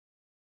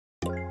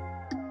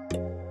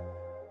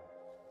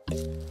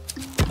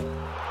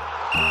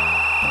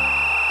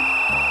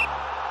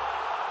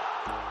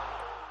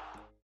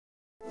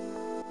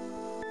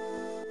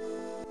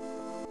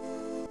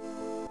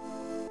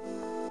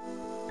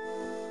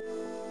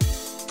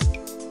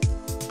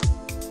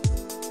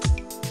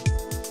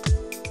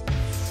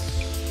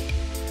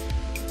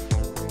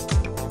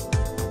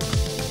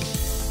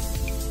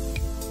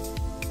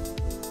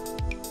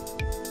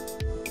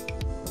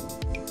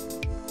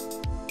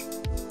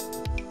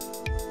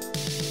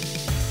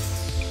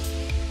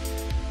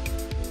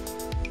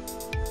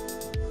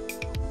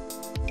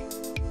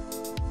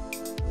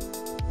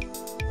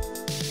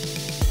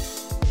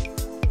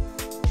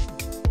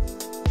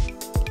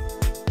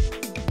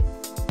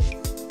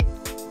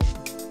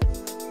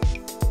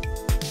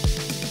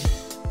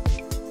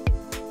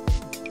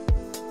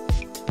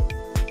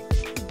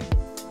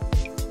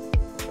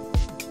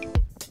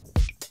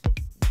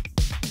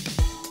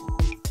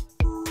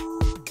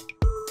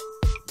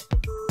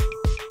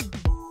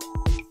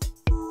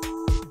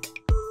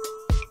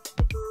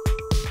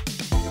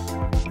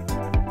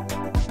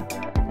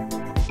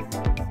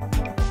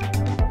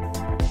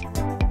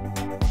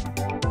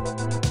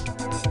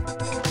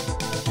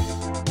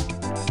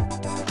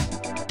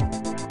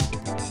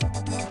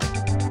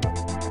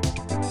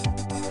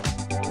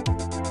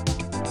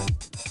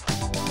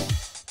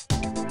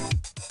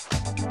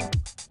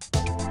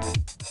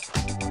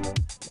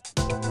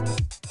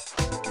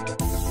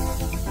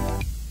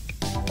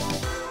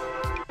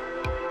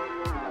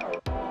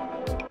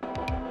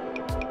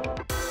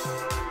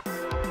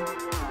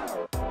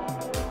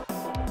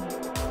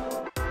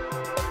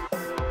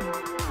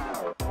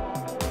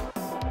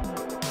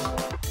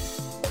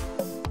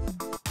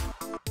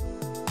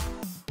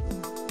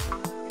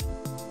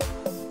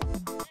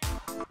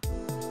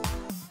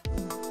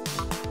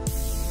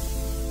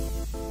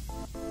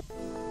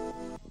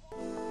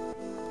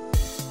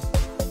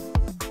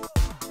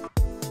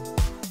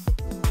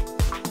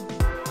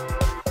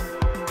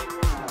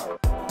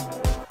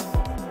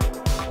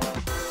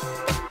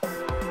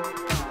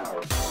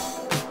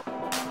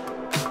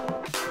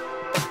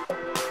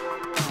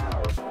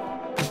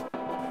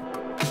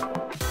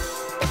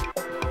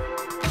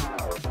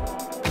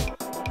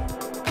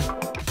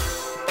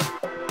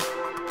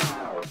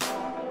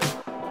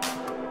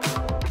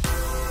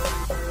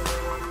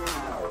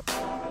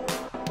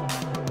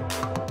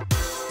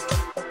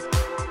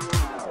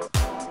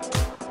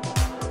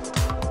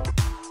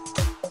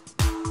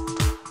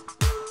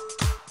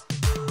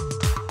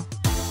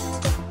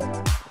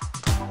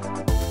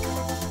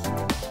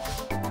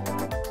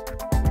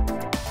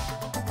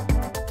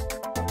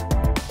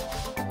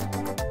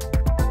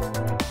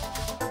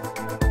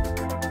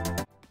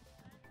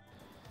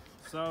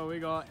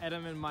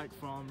Adam and Mike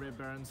from Red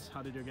Barons.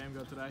 How did your game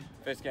go today?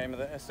 First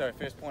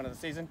point of the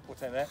season. We'll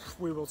take that.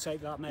 We will take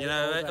that, mate. You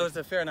know, it was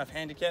a fair enough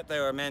handicap. They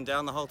were a man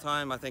down the whole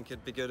time. I think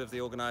it'd be good if the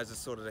organisers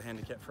sorted a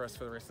handicap for us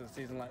for the rest of the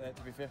season like that,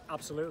 to be fair.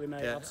 Absolutely,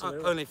 mate, yeah.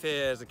 absolutely. Only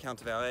fair as a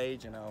count of our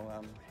age, you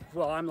know.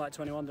 Well, I'm like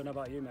 21, don't know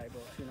about you, mate,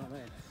 but you know what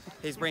I mean.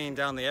 He's bringing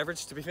down the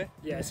average, to be fair.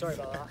 Yeah, sorry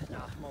about that. Nah,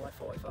 more like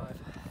 45.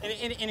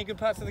 Any good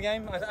parts of the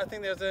game? I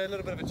think there was a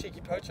little bit of a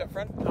cheeky poach up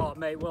front. Oh,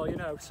 mate, well, you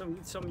know,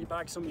 some you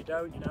bag, some you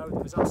don't, you know. There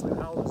was absolute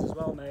howlers as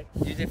well, mate.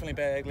 You definitely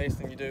bag less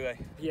than you do, eh?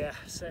 Yeah,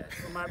 so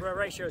my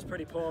ratio is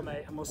pretty poor,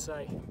 mate, I must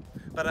say.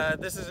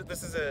 But this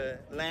is a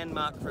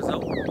landmark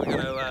result. We're going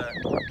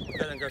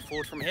to go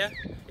forward from here.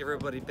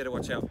 Everybody better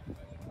watch out.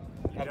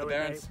 You know,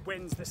 mate,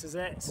 wins, this is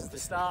it. This is the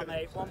start,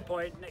 mate. 1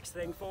 point, next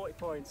thing, 40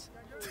 points.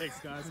 Thanks,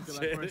 guys. Good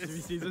luck for the rest of your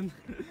season.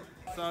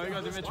 So we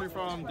got Dimitri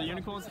from the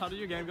Unicorns. How did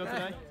your game go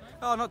today?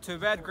 Oh, not too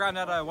bad. Ground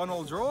out a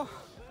 1-1 draw.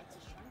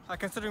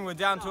 Considering we're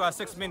down to our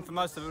 6 men for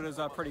most of it, is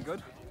pretty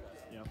good.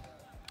 Yep.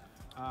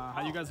 How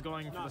are you guys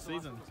going for the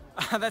season?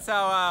 That's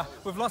our.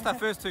 We've lost our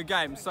first 2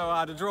 games,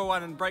 so to draw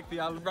one and break the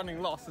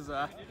running loss is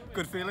a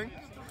good feeling.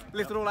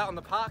 Left it all out on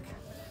the park.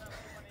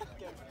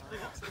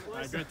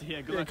 Great to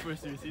hear. Good luck for the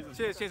rest of your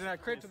season. Cheers,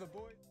 and credit to the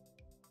boys.